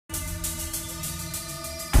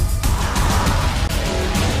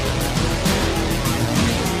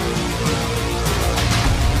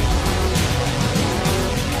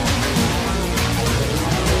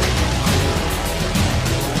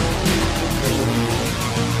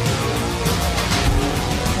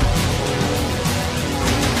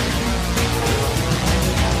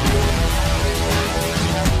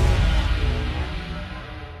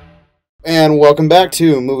And welcome back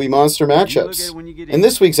to Movie Monster Matchups. In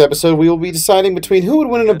this week's episode, we will be deciding between who would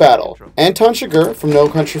win in a battle, Anton Chigurh from No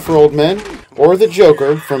Country for Old Men, or the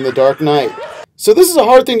Joker from The Dark Knight. So this is a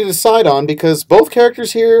hard thing to decide on because both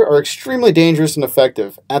characters here are extremely dangerous and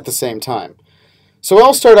effective at the same time. So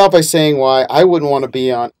I'll start out by saying why I wouldn't want to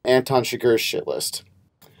be on Anton Chigurh's shit list.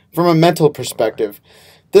 From a mental perspective,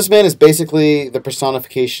 this man is basically the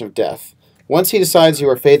personification of death. Once he decides you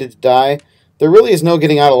are fated to die, there really is no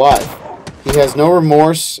getting out alive. He has no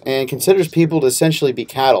remorse and considers people to essentially be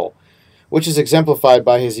cattle, which is exemplified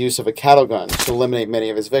by his use of a cattle gun to eliminate many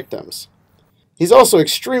of his victims. He's also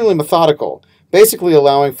extremely methodical, basically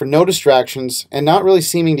allowing for no distractions and not really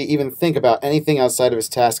seeming to even think about anything outside of his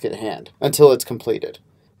task at hand until it's completed.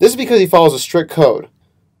 This is because he follows a strict code,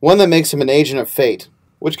 one that makes him an agent of fate,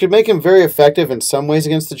 which could make him very effective in some ways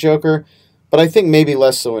against the Joker, but I think maybe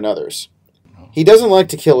less so in others. He doesn't like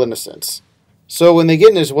to kill innocents, so when they get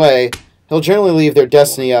in his way, he'll generally leave their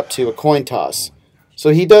destiny up to a coin toss,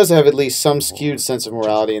 so he does have at least some skewed sense of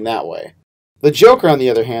morality in that way. The Joker, on the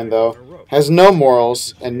other hand, though, has no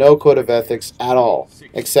morals and no code of ethics at all,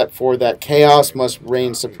 except for that chaos must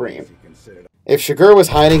reign supreme. If Chigurh was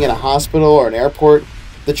hiding in a hospital or an airport,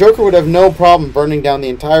 the Joker would have no problem burning down the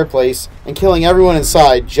entire place and killing everyone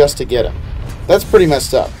inside just to get him. That's pretty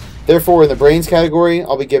messed up. Therefore, in the brains category,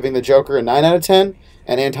 I'll be giving the Joker a 9 out of 10,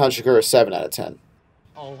 and Anton Chigurh a 7 out of 10.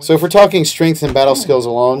 So if we're talking strength and battle skills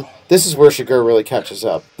alone, this is where Chigurh really catches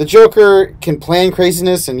up. The Joker can plan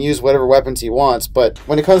craziness and use whatever weapons he wants, but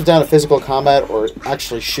when it comes down to physical combat or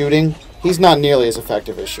actually shooting, he's not nearly as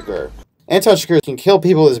effective as Chigurh. Anton Chigurh can kill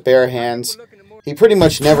people with his bare hands. He pretty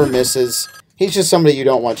much never misses. He's just somebody you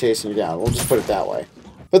don't want chasing you down. We'll just put it that way.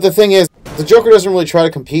 But the thing is, the Joker doesn't really try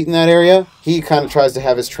to compete in that area. He kind of tries to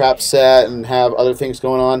have his trap set and have other things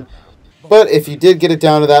going on. But if you did get it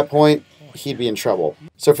down to that point, he'd be in trouble.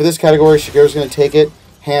 So for this category, Chigurh's going to take it,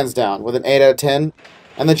 hands down, with an 8 out of 10.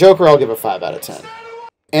 And the Joker, I'll give a 5 out of 10.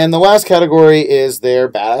 And the last category is their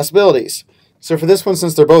badass abilities. So for this one,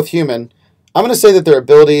 since they're both human, I'm going to say that their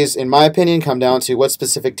abilities, in my opinion, come down to what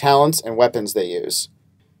specific talents and weapons they use.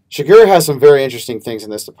 Chigurh has some very interesting things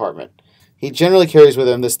in this department. He generally carries with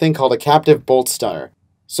him this thing called a captive bolt stunner.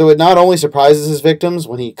 So it not only surprises his victims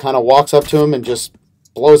when he kind of walks up to them and just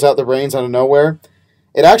blows out the brains out of nowhere,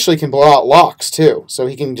 it actually can blow out locks too, so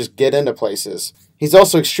he can just get into places. He's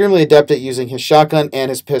also extremely adept at using his shotgun and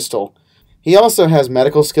his pistol. He also has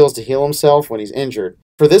medical skills to heal himself when he's injured.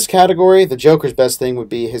 For this category, the Joker's best thing would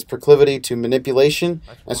be his proclivity to manipulation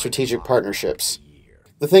and strategic partnerships.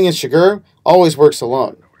 The thing is, Chigurh always works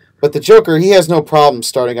alone. But the Joker, he has no problem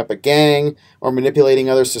starting up a gang or manipulating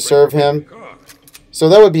others to serve him. So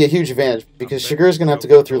that would be a huge advantage because Chigurh's going to have to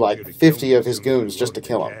go through like 50 of his goons just to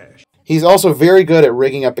kill him. He's also very good at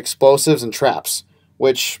rigging up explosives and traps,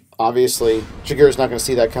 which obviously Chigurh's not going to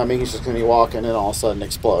see that coming. He's just going to be walking and all of a sudden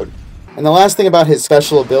explode. And the last thing about his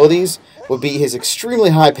special abilities would be his extremely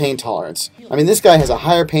high pain tolerance. I mean, this guy has a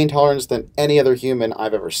higher pain tolerance than any other human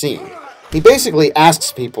I've ever seen. He basically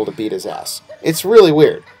asks people to beat his ass. It's really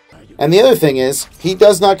weird. And the other thing is, he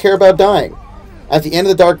does not care about dying. At the end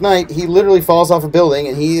of The Dark Knight, he literally falls off a building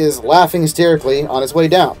and he is laughing hysterically on his way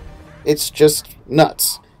down. It's just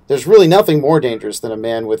nuts. There's really nothing more dangerous than a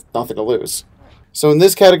man with nothing to lose. So in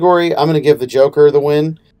this category, I'm going to give the Joker the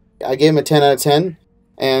win. I gave him a 10 out of 10.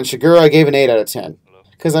 And Chigurh, I gave an 8 out of 10.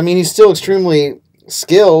 Because, I mean, he's still extremely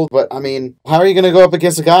skilled, but, I mean, how are you going to go up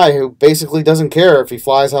against a guy who basically doesn't care if he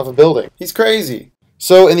flies off a building? He's crazy.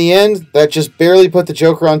 So, in the end, that just barely put the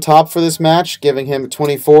Joker on top for this match, giving him a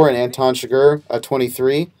 24 and Anton Chigurh a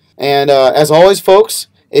 23. And as always, folks,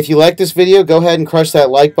 if you like this video, go ahead and crush that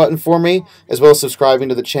like button for me, as well as subscribing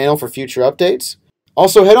to the channel for future updates.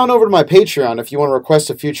 Also, head on over to my Patreon if you want to request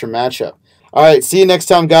a future matchup. Alright, see you next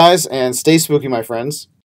time, guys, and stay spooky, my friends.